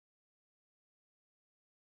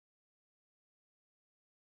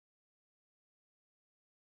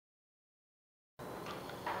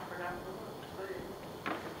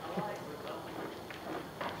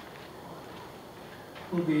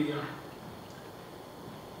will be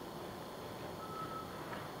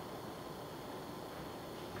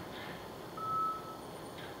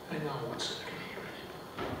hang on one second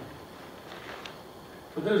here.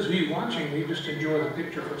 For those of you watching me, just enjoy the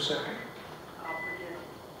picture for a second.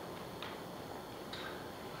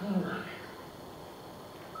 All right.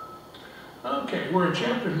 Okay, we're in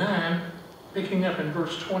chapter 9, picking up in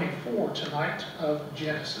verse 24 tonight of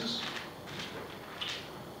Genesis.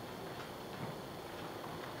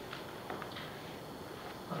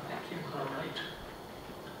 Oh, thank you. All right.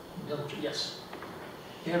 Yes.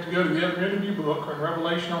 You have to go to the other end of your book, or in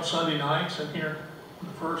Revelation on Sunday nights, and here the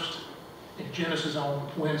first in Genesis on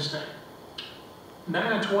Wednesday.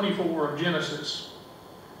 9:24 of Genesis.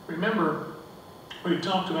 Remember, we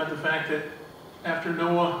talked about the fact that after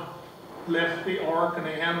Noah left the ark and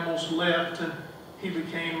the animals left, and he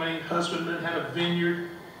became a husbandman, had a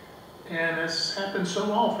vineyard, and as happens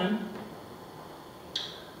so often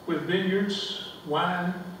with vineyards,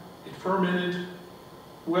 wine, it fermented.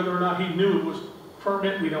 Whether or not he knew it was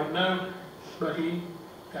ferment, we don't know, but he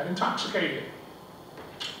got intoxicated,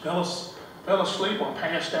 fell asleep or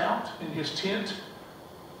passed out in his tent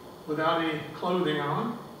without any clothing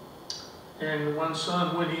on. And one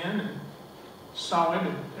son went in and saw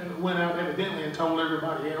him and went out evidently and told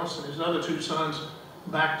everybody else, and his other two sons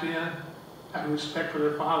backed in out of respect for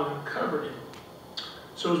their father and covered him.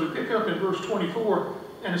 So as we pick up in verse 24,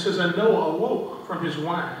 and it says, and Noah awoke from his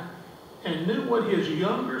wine and knew what his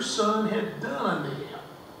younger son had done to him.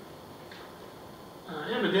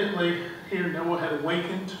 Evidently, here Noah had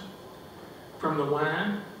awakened from the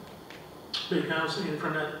wine, because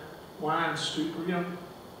from that wine stupor,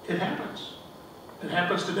 it happens. It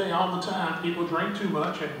happens today all the time. People drink too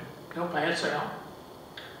much and they'll pass out.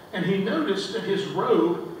 And he noticed that his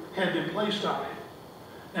robe had been placed on him.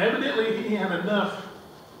 Now, evidently, he had enough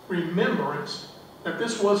remembrance that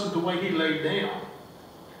this wasn't the way he laid down.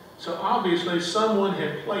 So obviously, someone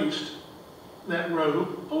had placed that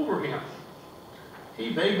robe over him.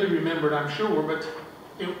 He vaguely remembered, I'm sure, but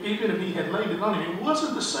even if he had laid it on him, it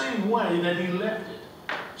wasn't the same way that he left it.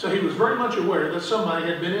 So he was very much aware that somebody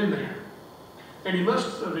had been in there. And he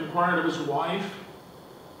must have inquired of his wife,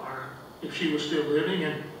 or if she was still living,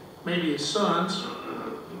 and maybe his sons,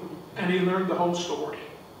 and he learned the whole story.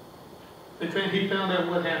 He found out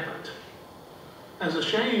what happened. As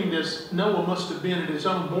ashamed as Noah must have been at his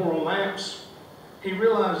own moral lapse, he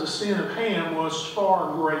realized the sin of Ham was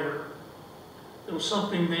far greater. There was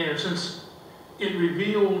something there, since it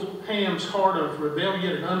revealed Ham's heart of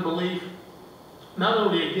rebellion and unbelief, not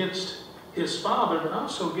only against his father, but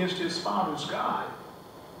also against his father's God.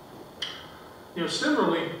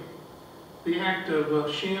 Similarly, the act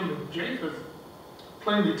of Shem and Japheth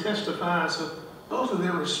plainly testifies of both of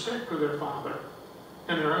their respect for their father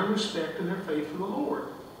and their own respect and their faith for the Lord.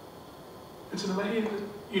 It's amazing.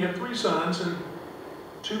 You have three sons, and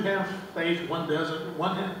two have faith, one doesn't.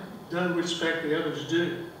 One doesn't respect, the others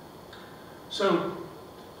do. So,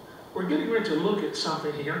 we're getting ready to look at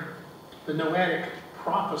something here, the Noahic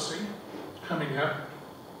prophecy coming up.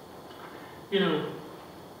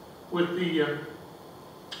 With the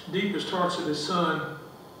deepest hearts of his son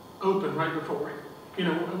open right before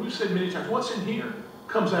him. We've said many times, what's in here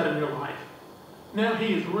comes out in your life. Now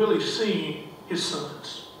he is really seeing his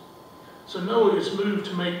sons. So Noah is moved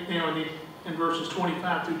to make now in verses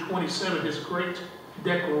 25 through 27 his great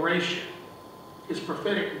declaration, his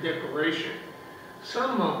prophetic declaration.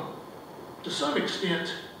 To some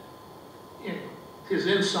extent, his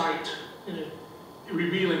insight in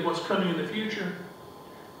revealing what's coming in the future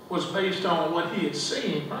was based on what he had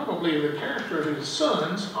seen, probably the character of his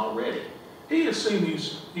sons already. He had seen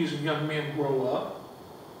these young men grow up.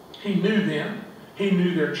 He knew them. He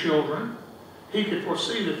knew their children. He could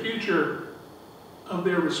foresee the future of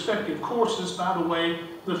their respective courses by the way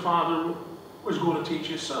the father was going to teach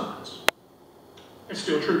his sons. It's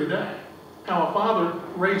still true today. How a father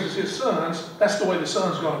raises his sons, that's the way the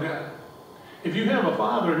son's going to go. If you have a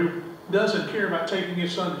father who doesn't care about taking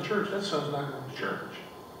his son to church, that son's not going to church.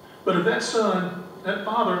 But if that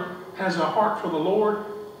father has a heart for the Lord,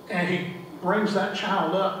 and he brings that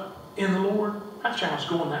child up in the Lord, that child's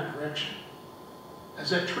going that direction. As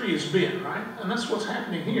that tree has been, right? And that's what's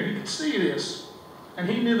happening here. He could see this. And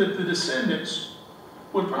he knew that the descendants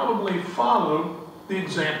would probably follow the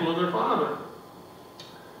example of their father.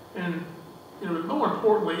 And, more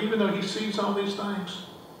importantly, even though he sees all these things,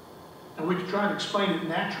 and we could try to explain it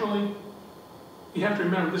naturally, you have to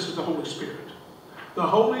remember this is the Holy Spirit. The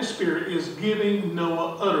Holy Spirit is giving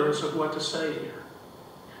Noah utterance of what to say here.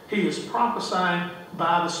 He is prophesying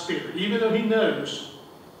by the Spirit, even though he knows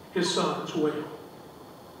his sons well.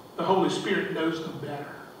 the Holy Spirit knows them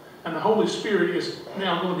better. And the Holy Spirit is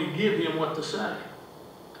now going to give him what to say.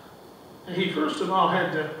 And he first of all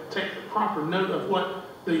had to take the proper note of what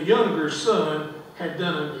the younger son had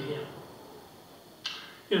done unto him.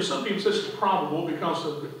 You know, some people say this is probable because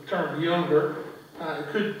of the term younger. It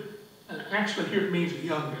could actually here it means the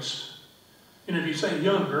youngest. And if you say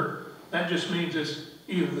younger, that just means it's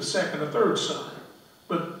either the second or third son.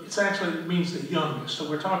 But it means the youngest. So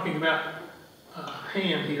we're talking about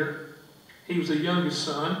Ham here. He was the youngest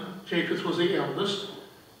son. Japheth was the eldest.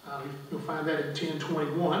 You'll find that in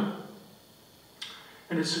 10:21.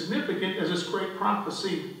 And it's significant as this great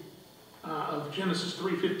prophecy of Genesis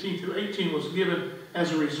 3:15 through 18 was given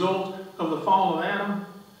as a result of the fall of Adam.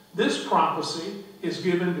 This prophecy is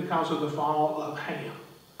given because of the fall of Ham.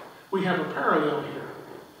 We have a parallel here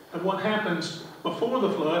of what happens before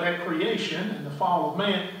the flood at creation and the fall of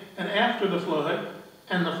man, and after the flood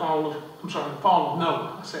and the fall of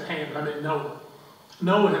Noah. I said Ham, but I meant Noah.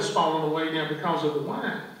 Noah has fallen away now because of the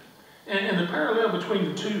wine. And the parallel between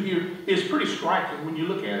the two here is pretty striking when you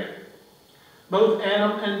look at it. Both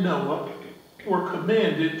Adam and Noah were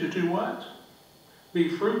commanded to do what? Be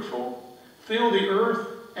fruitful, fill the earth,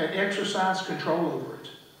 and exercise control over it.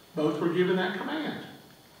 Both were given that command.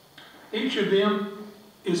 Each of them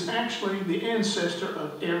is actually the ancestor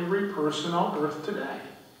of every person on earth today.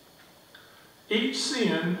 Each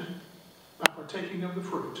sinned by partaking of the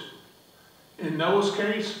fruit. In Noah's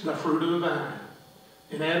case, the fruit of the vine.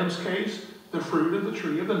 In Adam's case, the fruit of the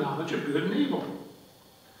tree of the knowledge of good and evil.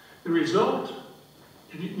 The result,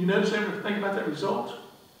 you notice ever think about that result?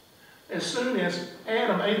 As soon as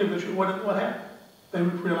Adam ate of the tree, what happened? They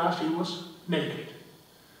realized he was naked.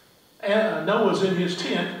 Noah's in his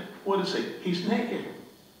tent. What is he? He's naked.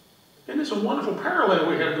 And it's a wonderful parallel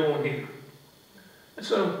we have going here. And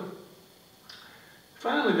so,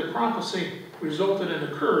 finally, the prophecy resulted in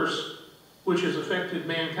a curse which has affected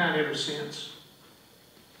mankind ever since.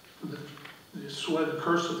 The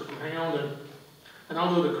curse of the ground, and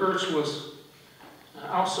although the curse was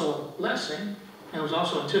also a blessing, and was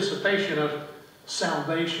also anticipation of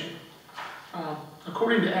salvation.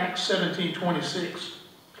 According to Acts 17:26,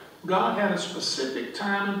 God had a specific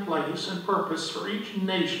time and place and purpose for each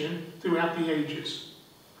nation throughout the ages.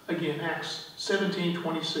 Again, Acts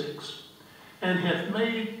 17:26. And hath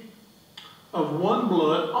made of one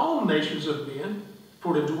blood all nations of men,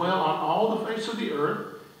 for to dwell on all the face of the earth,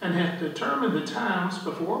 and hath determined the times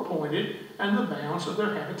before appointed, and the bounds of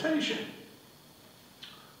their habitation.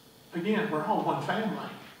 Again, we're all one family.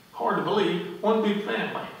 Hard to believe, one big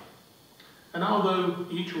family. And although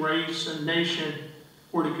each race and nation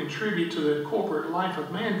were to contribute to the corporate life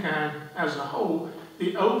of mankind as a whole,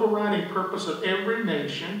 the overriding purpose of every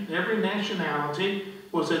nation, every nationality,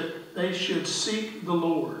 was that they should seek the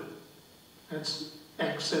Lord. That's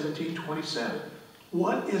Acts 17:27.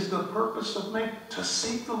 What is the purpose of man? To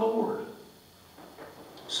seek the Lord.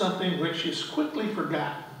 Something which is quickly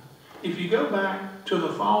forgotten. If you go back to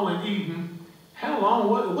the fall in Eden, how long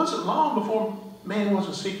was it long before man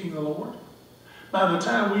wasn't seeking the Lord? By the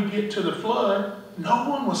time we get to the flood, no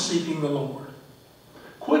one was seeking the Lord.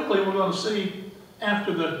 Quickly, we're going to see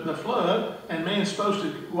after the flood, and man's supposed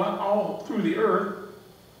to go out all through the earth,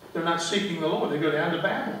 they're not seeking the Lord. They go down to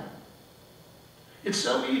Babel. It's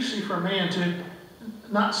so easy for man to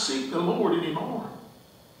not seek the Lord anymore.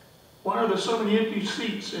 Why are there so many empty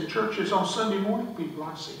seats in churches on Sunday morning? People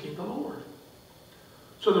aren't seeking the Lord.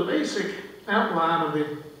 So the basic outline of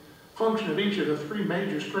the function of each of the three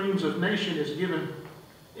major streams of nation is given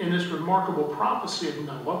in this remarkable prophecy of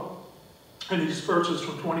Noah, and these verses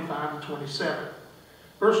from 25 to 27.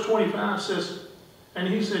 Verse 25 says, and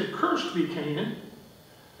he said, cursed be Canaan,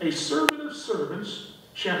 a servant of servants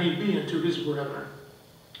shall he be unto his brethren.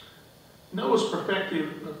 Noah's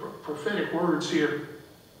prophetic words here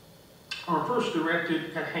are first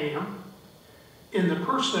directed at Ham in the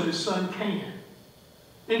person of his son Canaan.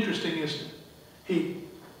 Interesting, isn't it? He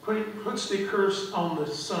puts the curse on the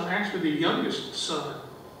son, actually the youngest son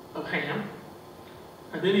of Ham.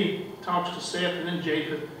 And then he talks to Seth and then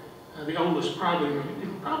Japheth, the oldest, probably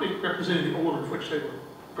representing the order of which they were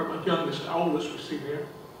from youngest to oldest we see there.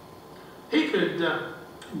 He could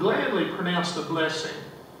gladly pronounce the blessing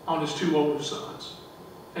on his two older sons,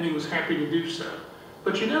 and he was happy to do so.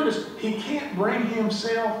 But you notice, he can't bring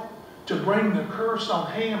himself to bring the curse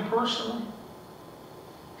on Ham personally.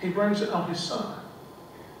 He brings it on his son.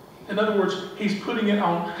 In other words, he's putting it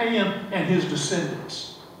on Ham and his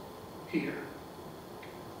descendants here.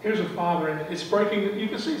 Here's a father, and it's breaking, you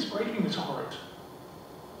can see it's breaking his heart.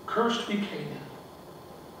 Cursed be Canaan.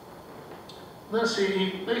 Let's see,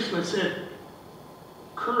 he basically said,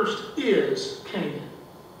 cursed is Canaan.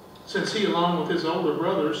 since he, along with his older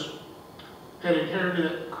brothers, had inherited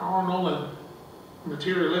that carnal and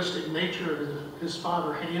materialistic nature of his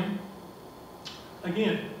father Ham.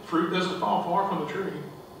 Again, fruit doesn't fall far from the tree.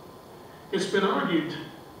 It's been argued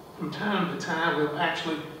from time to time, well,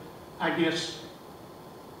 actually, I guess,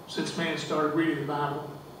 since man started reading the Bible,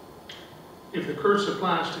 if the curse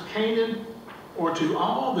applies to Canaan or to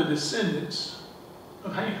all the descendants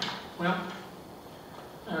of Ham. Well,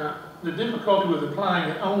 the difficulty with applying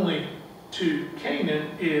it only to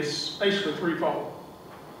Canaan is basically threefold.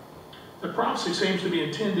 The prophecy seems to be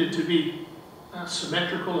intended to be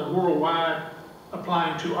symmetrical and worldwide,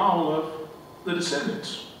 applying to all of the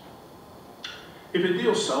descendants. If it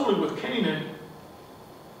deals solely with Canaan,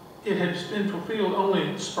 it has been fulfilled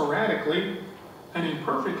only sporadically and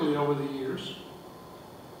imperfectly over the years.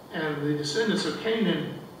 And the descendants of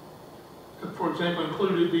Canaan, for example,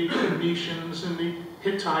 included the Phoenicians and the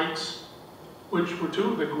Hittites, which were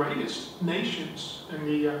two of the greatest nations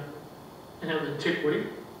in antiquity.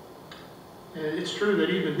 And it's true that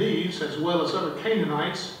even these, as well as other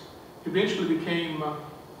Canaanites, eventually became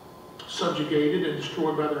subjugated and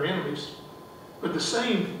destroyed by their enemies. But the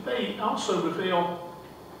same fate also befell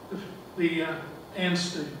the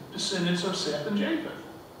descendants of Seth and Japheth.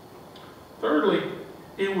 Thirdly,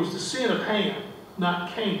 it was the sin of Ham,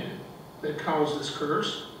 not Canaan, that caused this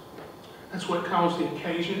curse. That's what caused the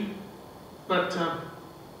occasion. But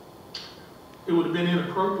it would have been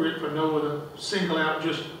inappropriate for Noah to single out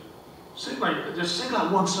just single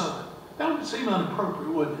out one son. That would seem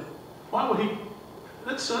inappropriate, wouldn't it? Why would he?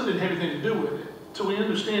 That son didn't have anything to do with it. So we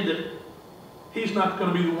understand that he's not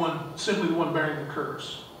going to be the one, simply the one bearing the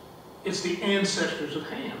curse. It's the ancestors of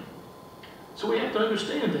Ham. So we have to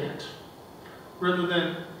understand that. Rather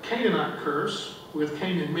than Canaanite curse, with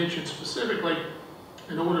Canaan mentioned specifically,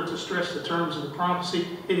 in order to stress the terms of the prophecy,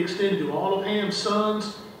 it extended to all of Ham's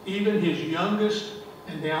sons, even his youngest,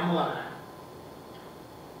 and down the line.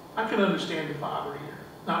 I can understand the father here,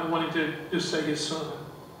 not wanting to just say his son.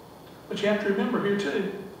 But you have to remember here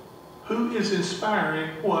too, who is inspiring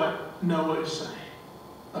what Noah is saying?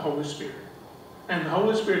 The Holy Spirit. And the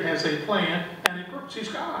Holy Spirit has a plan and a purpose. He's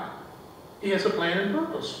God. He has a plan and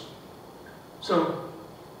purpose. So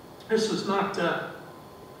this is not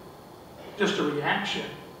just a reaction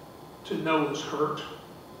to Noah's hurt.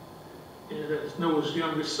 That Noah's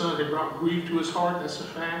youngest son had brought grief to his heart. That's a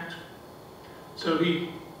fact. So he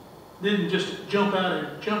didn't just jump out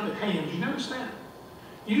and jump at Ham. Did you notice that?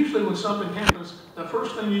 Usually when something happens, the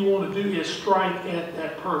first thing you want to do is strike at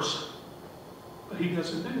that person. But he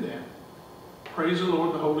doesn't do that. Praise the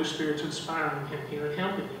Lord, the Holy Spirit's inspiring him here and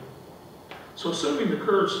helping him. So assuming the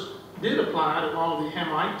curse did apply to all the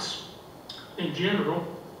Hamites in general,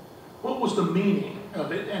 what was the meaning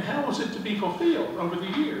of it and how was it to be fulfilled over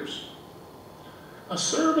the years? A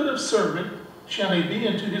servant of servant shall he be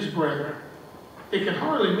unto his brethren. It can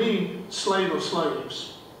hardly mean slave of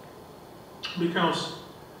slaves, because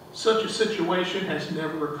such a situation has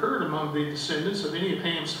never occurred among the descendants of any of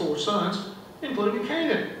Ham's 4 sons, including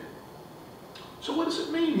Canaan. So what does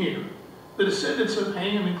it mean here? The descendants of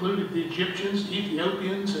Ham included the Egyptians, the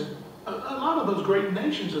Ethiopians, and a lot of those great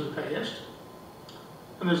nations of the past.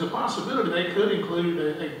 And there's a possibility they could include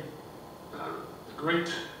the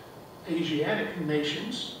great Asiatic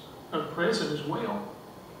nations of present as well.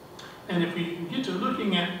 And if we get to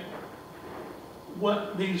looking at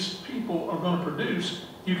what these people are going to produce,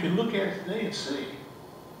 you can look at it today and see.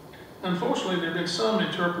 Unfortunately, there have been some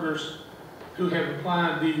interpreters who have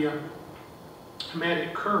applied the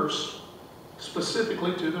Hamitic curse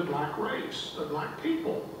specifically to the black race, the black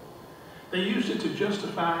people. They used it to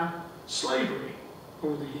justify slavery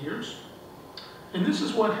over the years. And this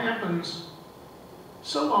is what happens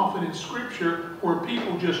so often in Scripture, where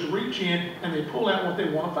people just reach in and they pull out what they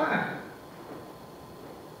want to find.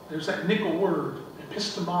 There's that nickel word,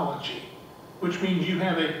 epistemology, which means you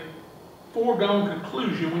have a foregone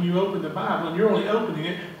conclusion when you open the Bible, and you're only opening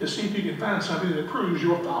it to see if you can find something that proves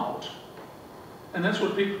your thought. And that's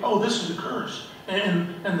what people, oh, this is a curse.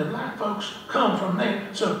 And the black folks come from there,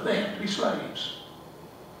 so they have to be slaves.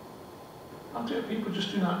 I'll tell you, people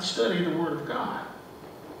just do not study the Word of God.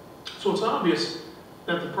 So it's obvious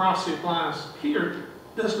that the prophecy applies here,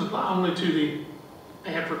 doesn't apply only to the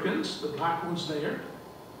Africans, the black ones there,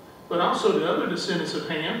 but also to other descendants of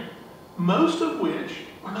Ham, most of which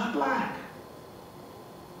are not black.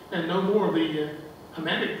 And no more of the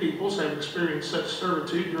Hamitic peoples have experienced such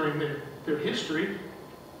servitude during their history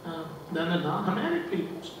than the non-Hamitic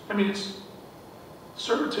peoples. I mean,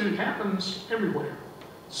 servitude happens everywhere.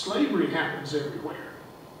 Slavery happens everywhere.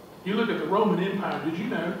 You look at the Roman Empire, did you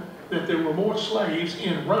know that there were more slaves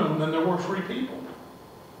in Rome than there were free people?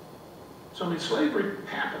 So, I mean, slavery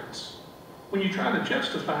happens. When you try to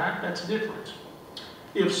justify it, that's different.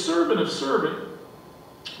 If servant of servant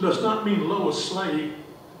does not mean lowest slave,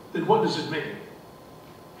 then what does it mean?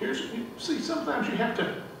 See, sometimes you have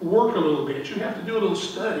to work a little bit. You have to do a little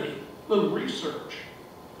study, a little research.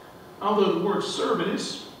 Although the word servant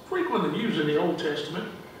is frequently used in the Old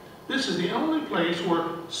Testament, this is the only place where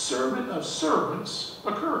servant of servants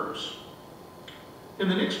occurs. In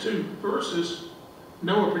the next two verses,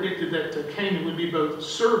 Noah predicted that Canaan would be both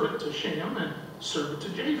servant to Shem and servant to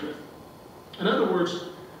Japheth. In other words,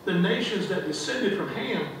 the nations that descended from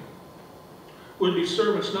Ham would be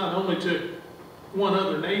servants not only to one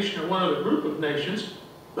other nation or one other group of nations,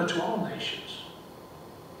 but to all nations.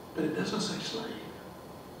 But it doesn't say slave.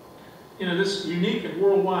 You know, this unique and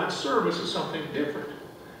worldwide service is something different.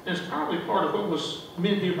 And it's probably part of what was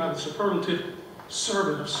meant here by the superlative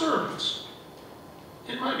servant of servants.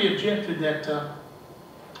 It might be objected that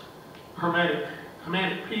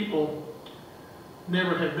Hamitic people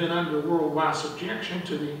never have been under worldwide subjection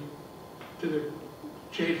to the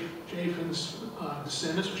Japhet's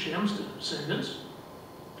descendants or Shem's descendants.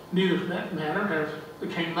 Neither, for that matter, have the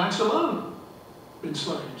Canaanites alone been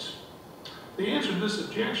slaves. The answer to this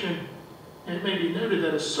objection, and it may be noted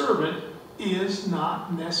that a servant is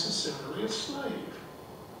not necessarily a slave.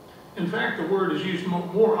 In fact, the word is used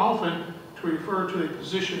more often to refer to a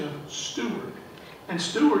position of steward. And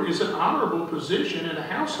steward is an honorable position in a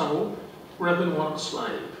household rather than one of a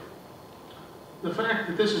slave. The fact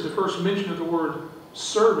that this is the first mention of the word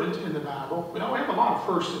servant in the Bible, we have a lot of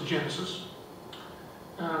firsts in Genesis,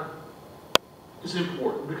 is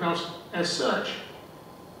important because, as such,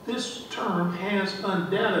 this term has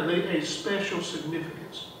undoubtedly a special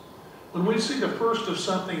significance. When we see the first of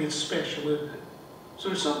something, it's special, isn't it? So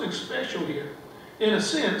there's something special here. In a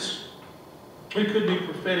sense, it could be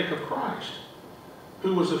prophetic of Christ,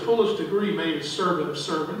 who was the fullest degree made a servant of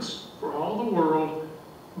servants for all the world,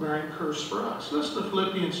 bearing curse for us. Listen to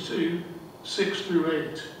Philippians 2, 6 through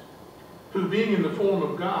 8. Who being in the form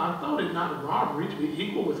of God, thought it not a robbery to be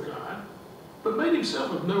equal with God, but made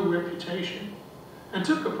himself of no reputation, and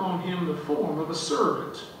took upon him the form of a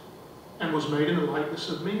servant, and was made in the likeness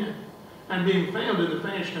of men. And being found in the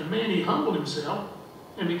fashion of man, he humbled himself,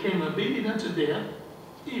 and became obedient unto death,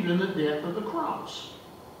 even the death of the cross.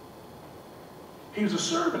 He was a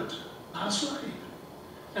servant, not a slave.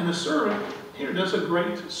 And the servant here does a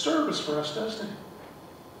great service for us, doesn't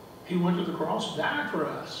he? He went to the cross, died for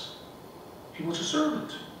us. He was a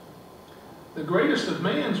servant. The greatest of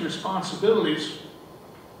man's responsibilities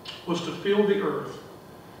was to fill the earth,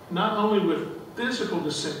 not only with physical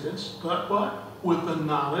descendants, but what? With the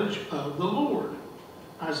knowledge of the Lord.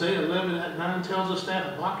 Isaiah 11:9 tells us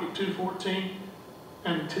that, Habakkuk 2:14,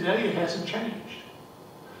 and today it hasn't changed.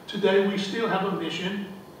 Today we still have a mission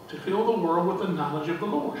to fill the world with the knowledge of the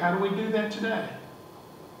Lord. How do we do that today?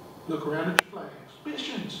 Look around at your flags.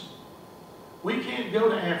 Missions. We can't go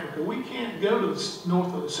to Africa. We can't go to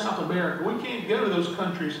the South America. We can't go to those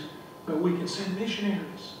countries, but we can send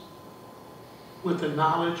missionaries with the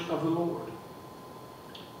knowledge of the Lord.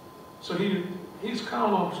 So he's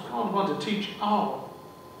called upon to teach all,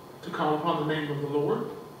 to call upon the name of the Lord,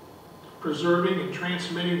 preserving and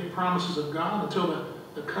transmitting the promises of God until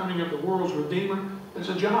the coming of the world's Redeemer. There's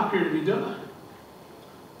a job here to be done.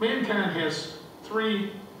 Mankind has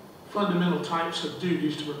three fundamental types of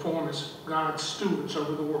duties to perform as God's stewards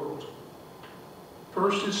over the world.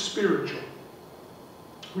 First is spiritual,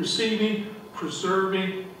 receiving,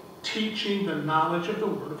 preserving, teaching the knowledge of the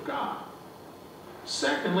Word of God.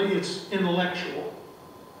 Secondly, it's intellectual,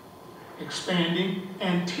 expanding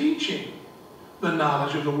and teaching the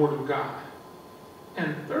knowledge of the Word of God.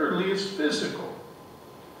 And thirdly, it's physical,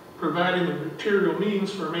 providing the material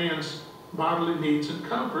means for man's bodily needs and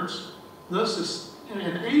comforts, thus it's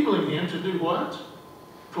enabling him to do what?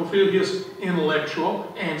 Fulfill his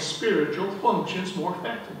intellectual and spiritual functions more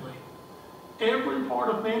effectively. Every part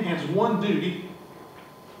of man has one duty: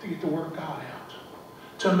 to get the Word of God out,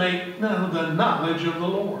 to make known the knowledge of the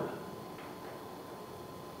Lord.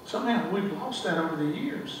 Somehow we've lost that over the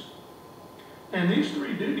years. And these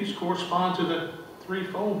three duties correspond to the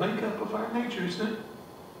threefold makeup of our nature, isn't it?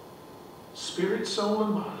 Spirit, soul,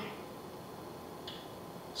 and body.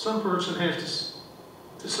 Some person has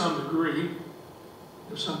to some degree,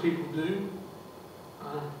 some people do,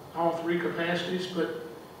 all three capacities, but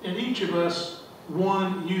in each of us,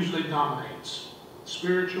 one usually dominates: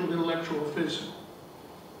 spiritual, intellectual, or physical.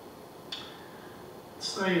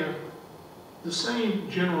 Say, the same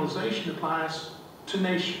generalization applies to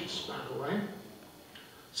nations, by the way.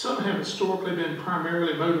 Some have historically been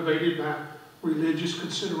primarily motivated by religious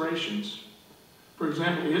considerations. For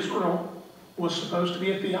example, Israel was supposed to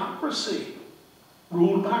be a theocracy,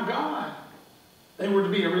 ruled by God. They were to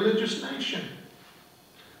be a religious nation.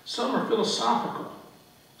 Some are philosophical,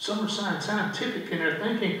 some are scientific in their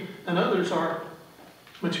thinking, and others are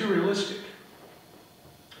materialistic,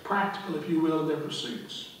 practical, if you will, in their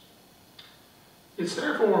pursuits. It's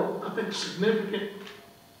therefore, I think, significant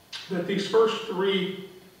that these first three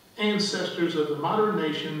ancestors of the modern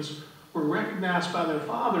nations were recognized by their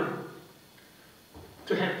father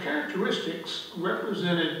to have characteristics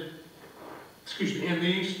represented, in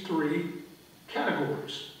these three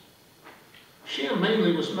categories. Shem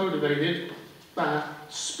mainly was motivated by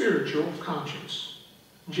spiritual conscience,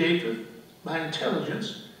 Japheth by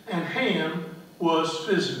intelligence, and Ham was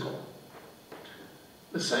physical.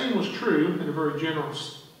 The same was true, in a very general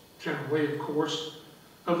way, of course,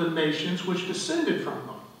 of the nations which descended from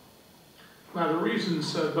them, by the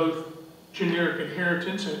reasons of both generic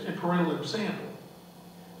inheritance and parental example.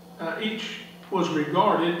 Each was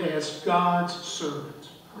regarded as God's servant.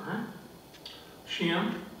 Right?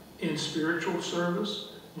 Shem in spiritual service,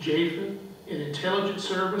 Japheth in intelligent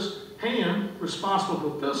service, Ham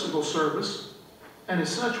responsible for physical service, and as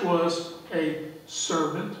such was a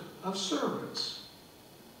servant of servants.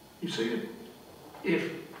 You see it?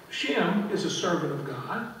 If Shem is a servant of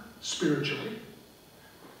God, spiritually,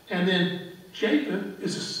 and then Japheth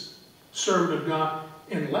is a servant of God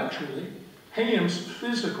intellectually, Ham's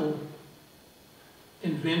physical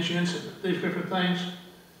inventions and these different things,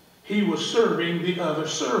 he was serving the other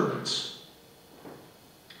servants.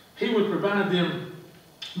 He would provide them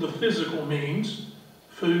the physical means,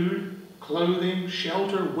 food, clothing,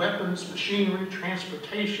 shelter, weapons, machinery,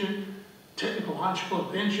 transportation, technological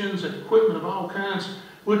inventions, and equipment of all kinds,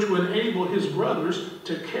 which would enable his brothers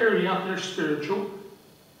to carry out their spiritual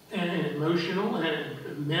and emotional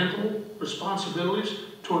and mental responsibilities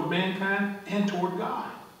toward mankind and toward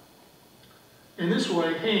God. In this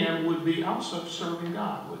way, Ham would be also serving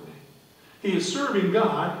God, wouldn't he? He is serving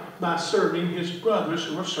God by serving his brothers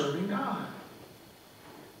who are serving God.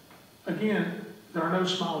 Again, there are no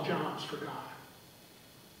small jobs for God.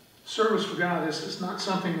 Service for God is not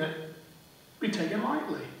something that be taken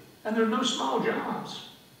lightly. And there are no small jobs.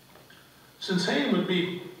 Since Ham would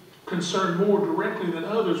be concerned more directly than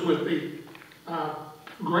others with the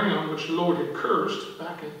ground which the Lord had cursed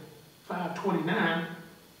back in 529,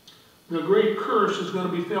 the great curse is going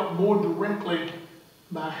to be felt more directly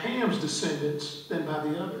by Ham's descendants than by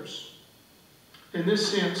the others. In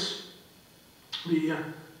this sense, the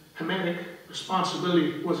Hamitic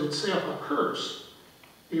responsibility was itself a curse,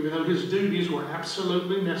 even though his duties were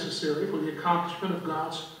absolutely necessary for the accomplishment of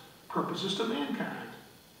God's purposes to mankind.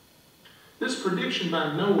 This prediction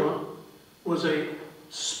by Noah was a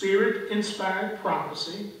spirit-inspired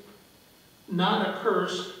prophecy, not a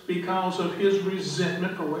curse because of his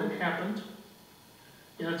resentment for what had happened.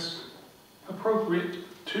 It's appropriate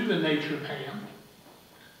to the nature of Ham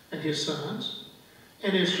and his sons,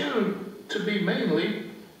 and is shown to be mainly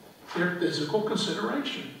their physical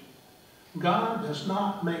consideration. God does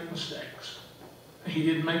not make mistakes. He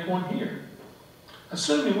didn't make one here.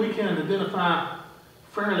 Assuming we can identify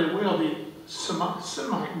fairly well the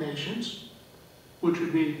Semite nations, which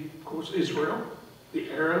would be, of course, Israel,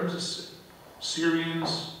 the Arabs,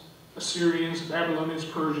 Syrians, Assyrians, Babylonians,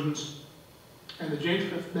 Persians, and the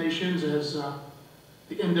Japheth nations as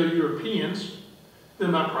the Indo-Europeans,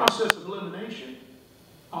 then by process of elimination,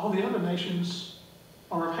 all the other nations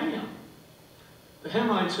are of Ham. The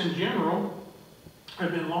Hamites in general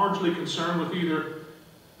have been largely concerned with either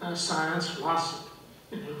science,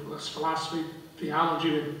 philosophy,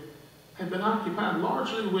 theology, and have been occupied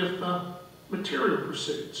largely with material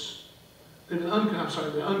pursuits. They've been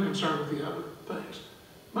unconcerned with the other things.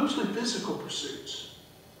 Mostly physical pursuits.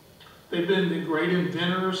 They've been the great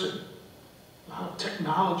inventors, and a lot of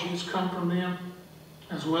technology has come from them,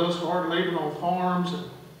 as well as hard labor on farms and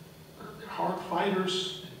hard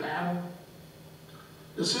fighters in battle.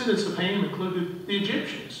 Descendants of Ham included the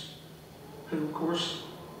Egyptians, who, of course,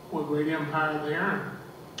 were a great empire there,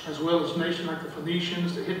 as well as nations like the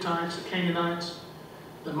Phoenicians, the Hittites, the Canaanites,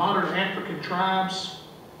 the modern African tribes,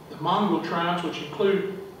 the Mongol tribes, which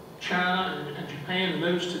include China and Japan and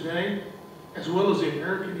those today, as well as the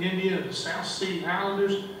American Indian and the South Sea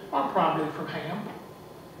Islanders, are probably from Ham.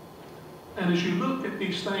 And as you look at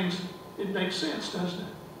these things, it makes sense, doesn't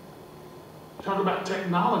it? Talk about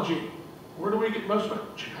technology. Where do we get most of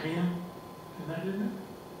it? Japan, isn't it?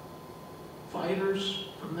 Fighters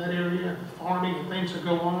from that area, and farming and things that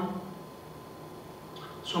go on.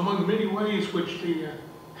 So among the many ways which the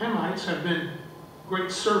Hamites have been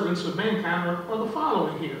great servants of mankind are the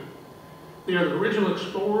following here. They are the original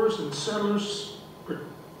explorers and settlers,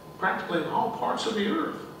 practically in all parts of the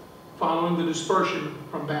earth following the dispersion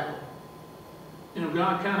from Babel. You know,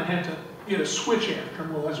 God kind of had to get a switch after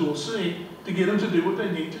them, as we'll see, to get them to do what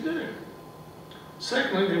they need to do.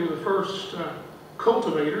 Secondly, they were the first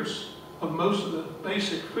cultivators of most of the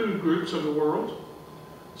basic food groups of the world,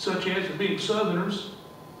 such as, being Southerners,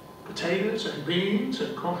 potatoes and beans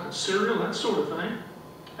and cereal, that sort of thing.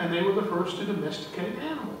 And they were the first to domesticate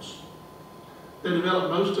animals. They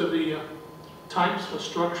developed most of the types of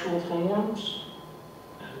structural forms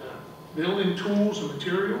and building tools and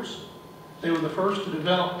materials. They were the first to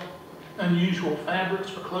develop unusual fabrics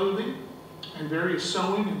for clothing and various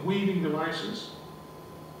sewing and weaving devices.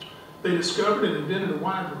 They discovered and invented a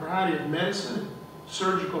wide variety of medicine and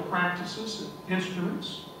surgical practices and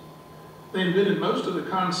instruments. They invented most of the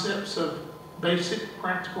concepts of basic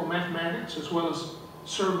practical mathematics, as well as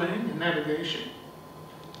surveying and navigation.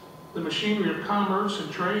 The machinery of commerce and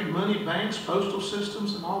trade, money, banks, postal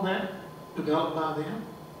systems, and all that developed by them.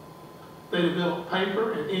 They developed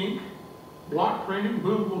paper and ink, block printing,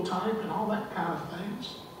 movable type, and all that kind of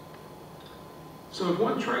things. So if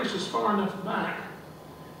one traces far enough back,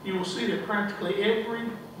 you will see that practically every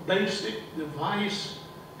basic device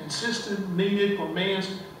and system needed for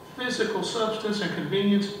man's physical substance and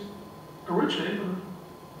convenience originated from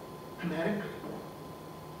nomadic people.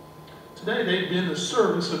 Today they've been the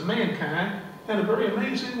servants of mankind in a very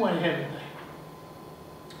amazing way, haven't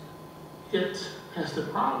they? Yet,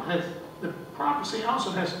 the prophecy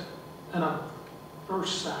also has an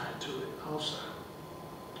adverse side to it also.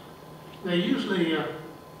 They usually have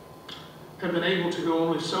been able to go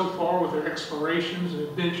only so far with their explorations and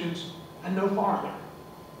inventions and no farther.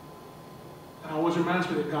 It always reminds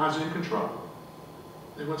me that God's in control.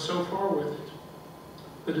 They went so far with it.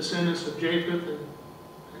 The descendants of Japheth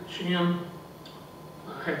and Shem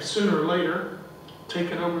have sooner or later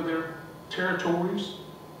taken over their territories,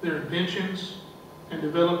 their inventions, and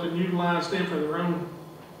developed and utilized them for their own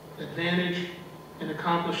advantage in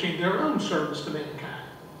accomplishing their own service to mankind.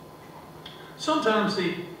 Sometimes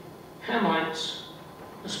the Hamites,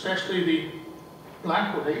 especially the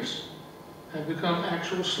black race, have become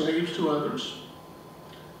actual slaves to others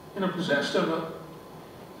and are possessed of a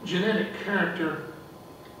genetic character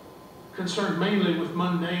concerned mainly with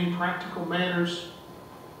mundane, practical matters.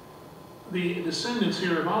 The descendants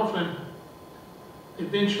here have often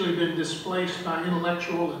eventually been displaced by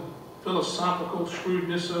intellectual and philosophical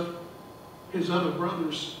shrewdness of his other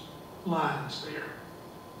brothers' lines there.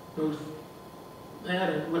 Both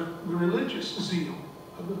that and with the religious zeal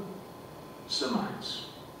of the Semites.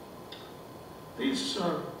 These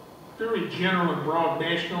are very general and broad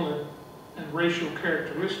national and racial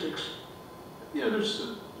characteristics. You know,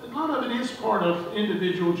 a lot of it is part of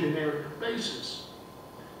individual generic basis.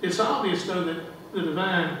 It's obvious, though, that the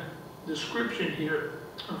divine description here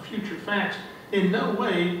of future facts in no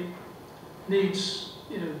way needs,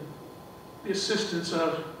 the assistance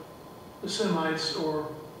of the Semites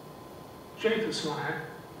or Japheth's line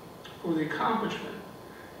for the accomplishment.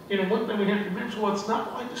 One thing we have to remember is, well, it's not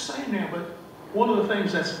quite the same now, but one of the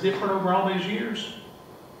things that's different over all these years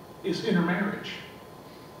is intermarriage,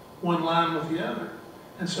 one line with the other.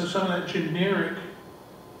 And so some of that generic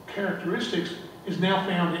characteristics is now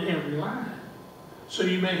found in every line. So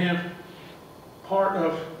you may have part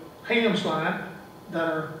of Ham's line that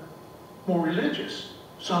are more religious.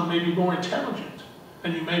 Some may be more intelligent.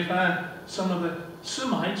 And you may find some of the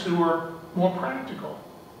Semites who are more practical.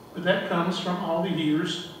 But that comes from all the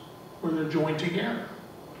years where they're joined together.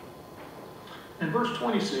 In verse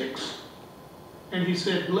 26, and he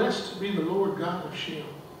said, "Blessed be the Lord God of Shem,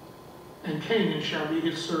 and Canaan shall be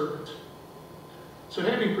his servant." So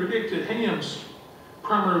having predicted Ham's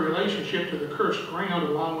primary relationship to the cursed ground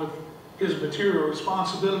along with his material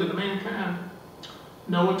responsibility to mankind,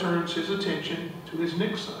 Noah turns his attention to his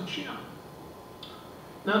next son, Shem.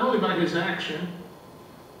 Not only by his action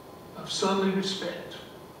of sonly respect.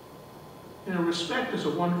 Respect is a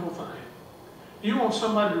wonderful thing. You want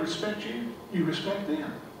somebody to respect you, you respect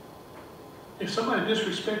them. If somebody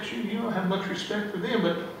disrespects you, you don't have much respect for them,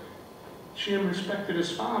 but Shem respected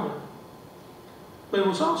his father. But it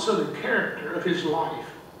was also the character of his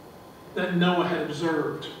life that Noah had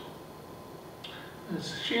observed.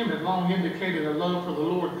 As Shem had long indicated a love for the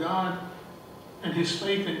Lord God and his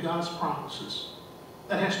faith in God's promises.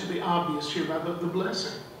 That has to be obvious here by the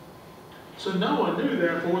blessing. So Noah knew,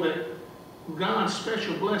 therefore, that God's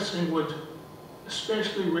special blessing would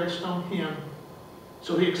especially rest on him.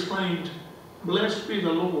 So he exclaimed, "Blessed be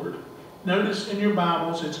the Lord." Notice in your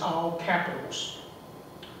Bibles, it's all capitals.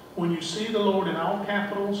 When you see the Lord in all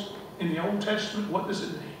capitals in the Old Testament, what does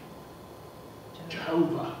it mean?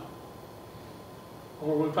 Jehovah.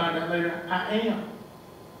 Or we'll find out later, I am.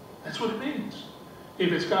 That's what it means.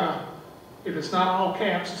 If it's not all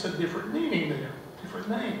caps, it's a different meaning there, different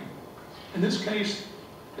name. In this case,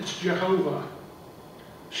 it's Jehovah.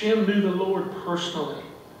 Shem knew the Lord personally.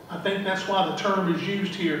 I think that's why the term is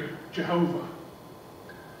used here, Jehovah.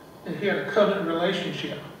 And he had a covenant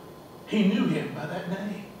relationship. He knew him by that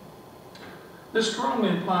name. This strongly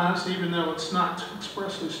implies, even though it's not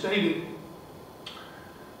expressly stated,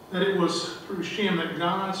 that it was through Shem that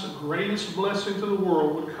God's greatest blessing to the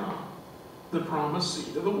world would come, the promised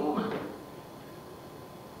seed of the woman.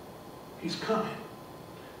 He's coming.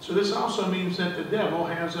 So this also means that the devil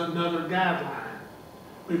has another guideline.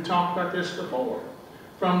 We've talked about this before.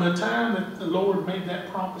 From the time that the Lord made that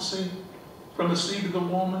prophecy, from the seed of the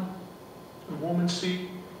woman's seed,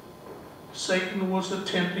 Satan was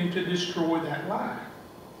attempting to destroy that line.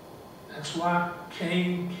 That's why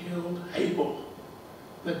Cain killed Abel.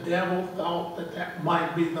 The devil thought that that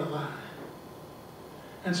might be the line.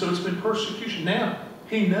 And so it's been persecution. Now,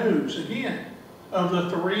 he knows, again, of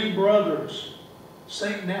the three brothers.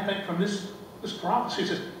 Satan, I think from this prophecy,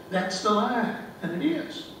 says, that's the line. And it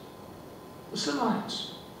is. The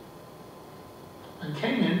Semites. And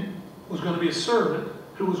Canaan was going to be a servant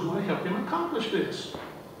who was going to help him accomplish this.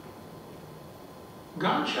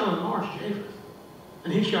 God shall enlarge Japheth,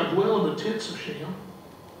 and he shall dwell in the tents of Shem,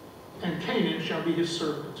 and Canaan shall be his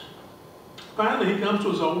servant. Finally, he comes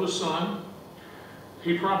to his oldest son.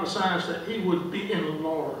 He prophesies that he would be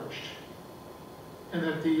enlarged, and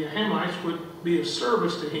that the Hamites would be of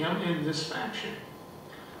service to him in this faction.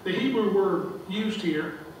 The Hebrew word used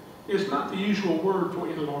here is not the usual word for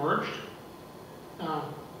enlarged,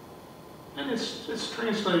 and it's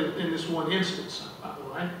translated in this one instance, by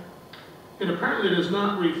the way. It apparently does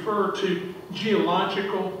not refer to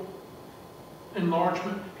geological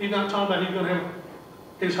enlargement. He's not talking about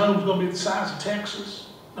his home's going to be the size of Texas.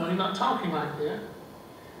 No, he's not talking like that.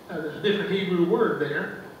 There's a different Hebrew word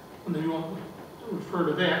there, and you want to refer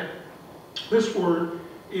to that. This word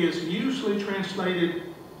is usually translated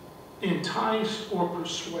entice or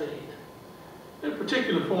persuade. In a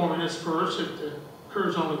particular form in this verse, it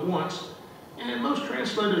occurs only once, and most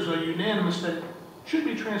translators are unanimous that it should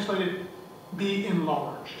be translated be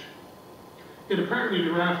enlarged. It apparently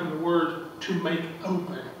derived from the word to make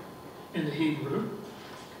open in the Hebrew.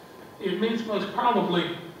 It means most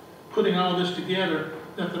probably, putting all this together,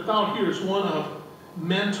 that the thought here is one of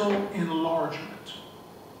mental enlargement.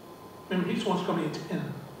 Remember, he's what's going to be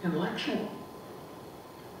intellectual.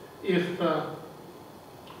 If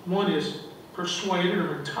one is persuaded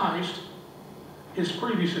or enticed, his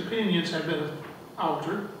previous opinions have been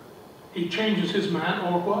altered. He changes his mind,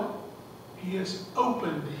 or what? He has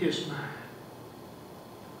opened his mind.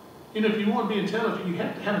 You know, if you want to be intelligent, you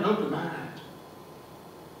have to have an open mind.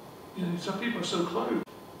 You know, some people are so closed.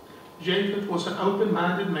 Japheth was an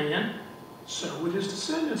open-minded man, so would his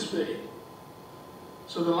descendants be.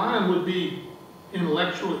 So the line would be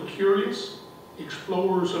intellectually curious,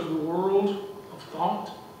 explorers of the world of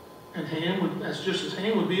thought, and Ham would, as just as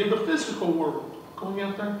Ham would be of the physical world, going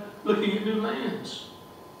out there looking at new lands.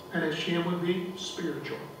 And as Shem would be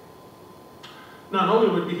spiritual. Not only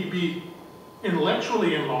would he be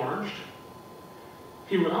intellectually enlarged,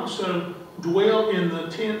 he would also dwell in the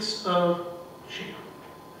tents of Shem.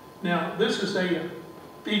 Now, this is a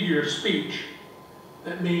figure of speech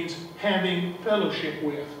that means having fellowship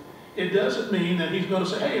with. It doesn't mean that he's going to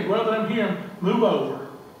say, hey, brother, I'm here, move over.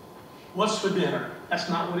 What's for dinner? That's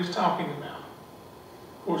not what he's talking about.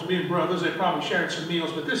 Of course, being brothers, they probably shared some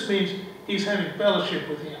meals, but this means he's having fellowship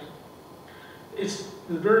with him. It's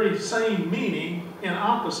the very same meaning and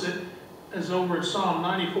opposite as over in Psalm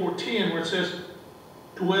 94:10, where it says,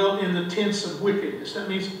 dwell in the tents of wickedness. That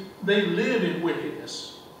means they live in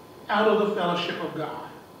wickedness, out of the fellowship of God.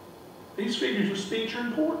 These figures of speech are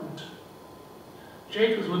important.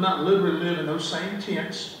 Japheth would not literally live in those same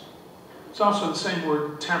tents. It's also the same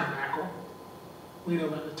word, tabernacle. We know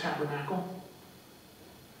about the tabernacle.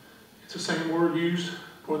 It's the same word used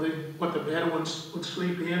for what the Bedouins would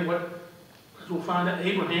sleep in, as we'll find that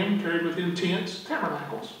Abraham carried with him tents,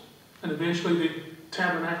 tabernacles. And eventually the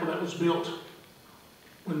tabernacle that was built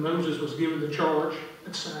when Moses was given the charge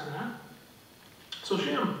at Sinai. So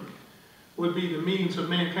Shem would be the means of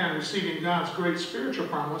mankind receiving God's great spiritual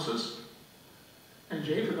promises. And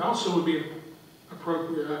Japheth also would be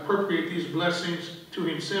appropriate these blessings to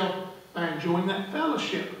himself by enjoying that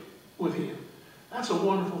fellowship with him. That's a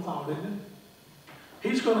wonderful thought, isn't it?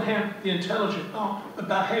 He's going to have the intelligent thought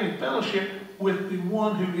about having fellowship with the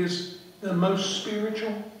one who is the most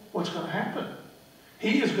spiritual. What's going to happen?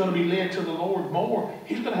 He is going to be led to the Lord more.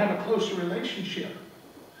 He's going to have a closer relationship.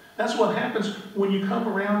 That's what happens when you come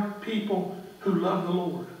around people who love the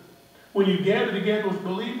Lord. When you gather together with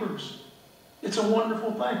believers, it's a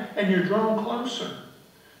wonderful thing, and you're drawn closer.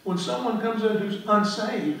 When someone comes in who's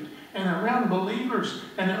unsaved and around believers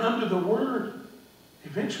and they're under the Word,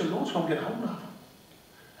 eventually the Lord's going to get a hold of them.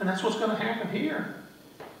 And that's what's going to happen here.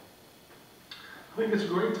 I think it's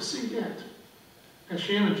great to see that. As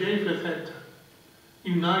Shem and Japheth had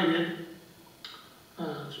united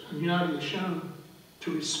and shown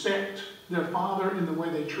to respect their father in the way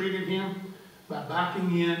they treated him, by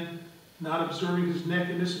backing in, not observing his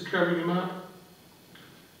nakedness and covering him up,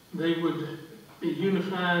 they would be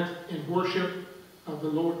unified in worship of the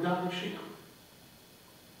Lord God of Shem.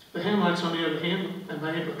 The Hamites, on the other hand, and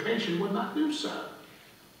by implication, would not do so.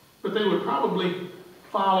 But they would probably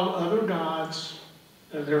follow other gods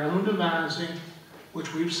of their own devising,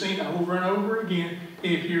 which we've seen over and over again.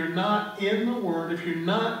 If you're not in the Word, if you're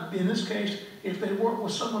not, in this case, if they weren't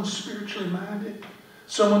with someone spiritually minded,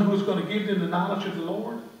 someone who's going to give them the knowledge of the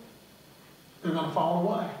Lord, they're going to fall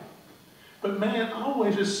away. But man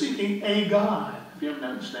always is seeking a God. Have you ever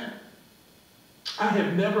noticed that? I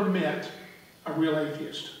have never met a real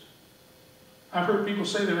atheist. I've heard people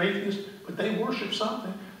say they're atheists, but they worship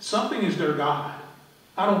something. Something is their God.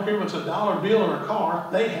 I don't care if it's a dollar bill or a car,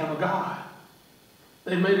 they have a God.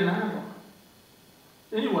 They made an idol.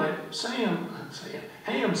 Anyway,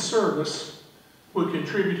 Ham's service would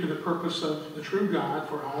contribute to the purpose of the true God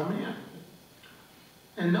for all men.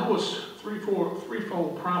 And Noah's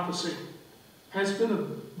threefold prophecy has been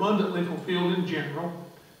abundantly fulfilled in general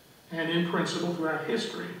and in principle throughout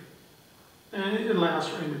history. And it allows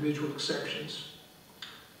for individual exceptions.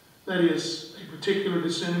 That is, a particular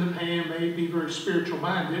descendant of Ham may be very spiritual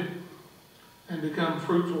minded and become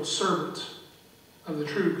fruitful servants of the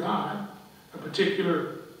true God. A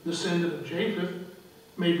particular descendant of Japheth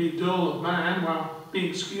may be dull of mind while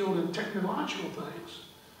being skilled in technological things.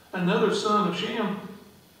 Another son of Shem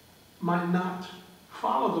might not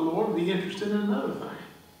follow the Lord, be interested in another thing.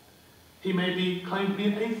 He may be claimed to be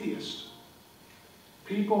an atheist.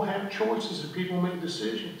 People have choices and people make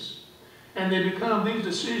decisions. And they become these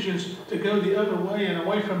decisions to go the other way and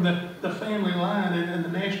away from the family line and the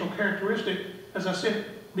national characteristic, as I said,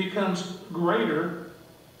 becomes greater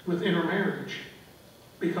with intermarriage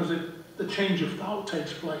because the change of thought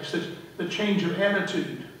takes place, the change of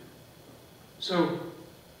attitude. So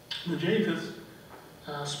the Japheth,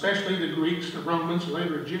 especially the Greeks, the Romans,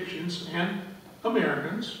 later Egyptians, and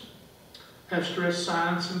Americans, have stressed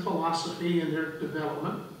science and philosophy in their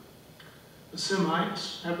development. The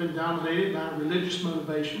Semites have been dominated by religious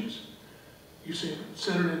motivations. You see,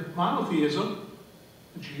 centered in monotheism,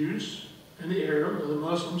 the Jews and the Arab, or the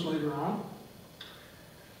Muslims later on.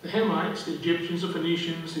 The Hamites, the Egyptians, the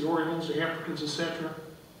Phoenicians, the Orientals, the Africans, etc.,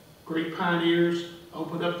 great pioneers,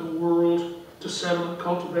 opened up the world to settlement,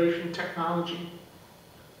 cultivation, technology.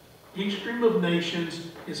 Each stream of nations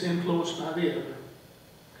is influenced by the other.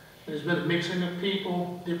 There's been a mixing of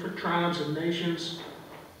people, different tribes and nations,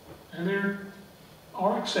 and there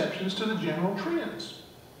are exceptions to the general trends.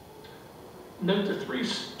 Note the three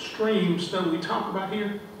streams that we talk about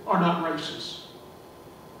here are not races.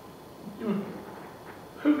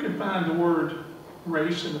 Who can find the word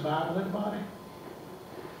race in the Bible? Anybody?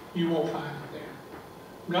 You won't find it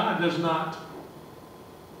there. God does not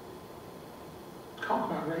talk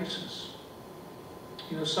about races.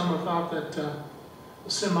 Some have thought that the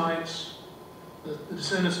Semites, the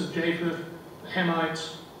descendants of Japheth, the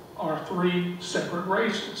Hamites, are three separate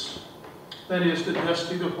races. That is, the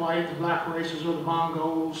dusky, the white, the black races, or the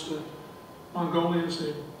Mongols, the Mongolians,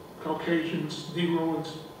 the Caucasians,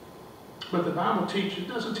 Negroids. But the Bible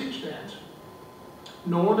doesn't teach that.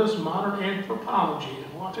 Nor does modern anthropology.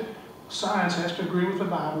 Science has to agree with the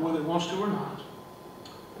Bible whether it wants to or not.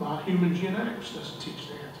 While human genetics doesn't teach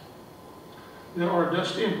that. There are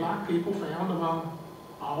dusty and black people found among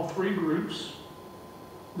all three groups.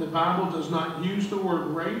 The Bible does not use the word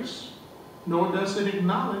race, nor does it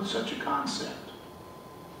acknowledge such a concept.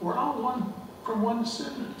 We're all from one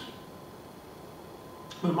descendant.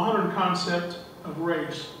 The modern concept of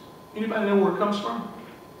race, anybody know where it comes from?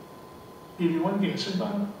 Give you one guess,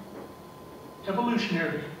 anybody?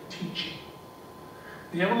 Evolutionary teaching.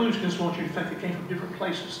 The evolutionists want you to think it came from different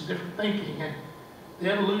places and different thinking, and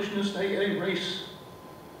the evolutionists, they race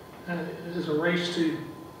is a race to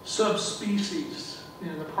subspecies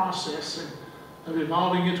in the process of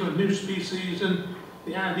evolving into a new species, and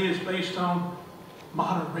the idea is based on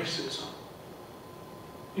modern racism.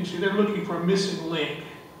 You see, they're looking for a missing link.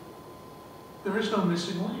 There is no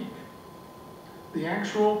missing link. The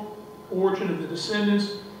actual origin of the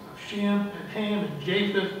descendants of Shem and Ham and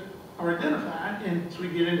Japheth are identified as we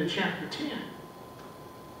get into chapter 10. And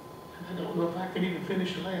I don't know if I can even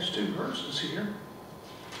finish the last two verses here.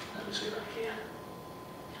 Let me see if I can.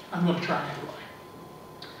 I'm going to try anyway.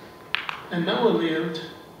 And Noah lived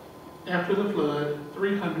after the flood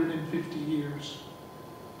 350 years.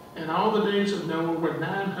 And all the days of Noah were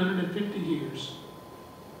 950 years,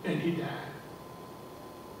 and he died.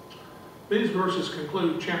 These verses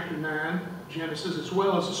conclude chapter 9, Genesis, as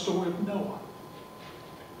well as the story of Noah.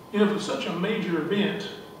 You know, for such a major event,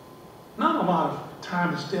 not a lot of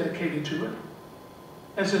time is dedicated to it.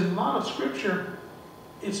 As in a lot of scripture,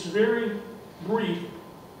 it's very brief,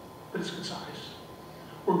 but it's concise.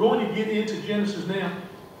 We're going to get into Genesis now,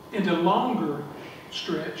 into a longer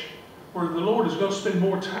stretch, where the Lord is going to spend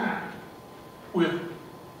more time with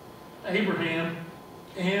Abraham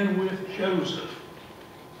and with Joseph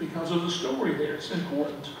because of the story there. It's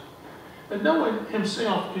important. But Noah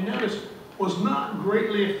himself, you notice, was not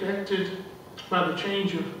greatly affected by the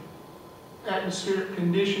change of atmospheric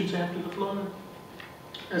conditions after the flood,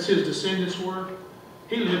 as his descendants were.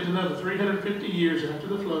 He lived another 350 years after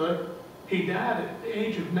the flood. He died at the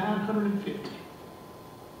age of 950.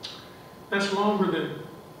 That's longer than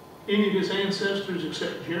any of his ancestors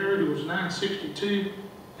except Jared, who was 962,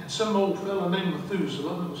 and some old fellow named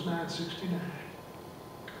Methuselah, who was 969.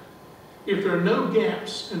 If there are no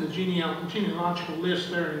gaps in the genealogical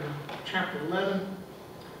list there in chapter 11,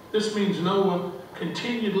 this means Noah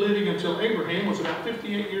continued living until Abraham was about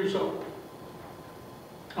 58 years old.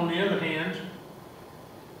 On the other hand,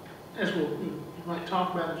 as we might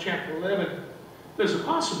talk about in chapter 11, there's a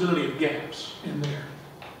possibility of gaps in there.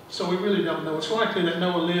 So we really don't know. It's likely that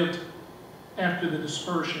Noah lived after the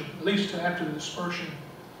dispersion, at least after the dispersion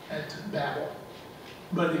at Babel.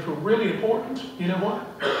 But if we're really important, you know what?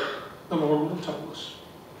 The Lord would have told us.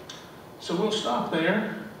 So we'll stop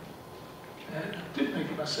there. I did make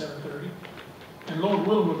it by 7:30. And Lord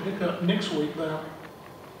willing, we'll pick up next week, but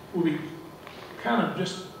we'll be kind of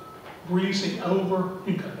just breezing over,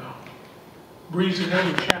 breezing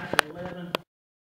over chapter 11.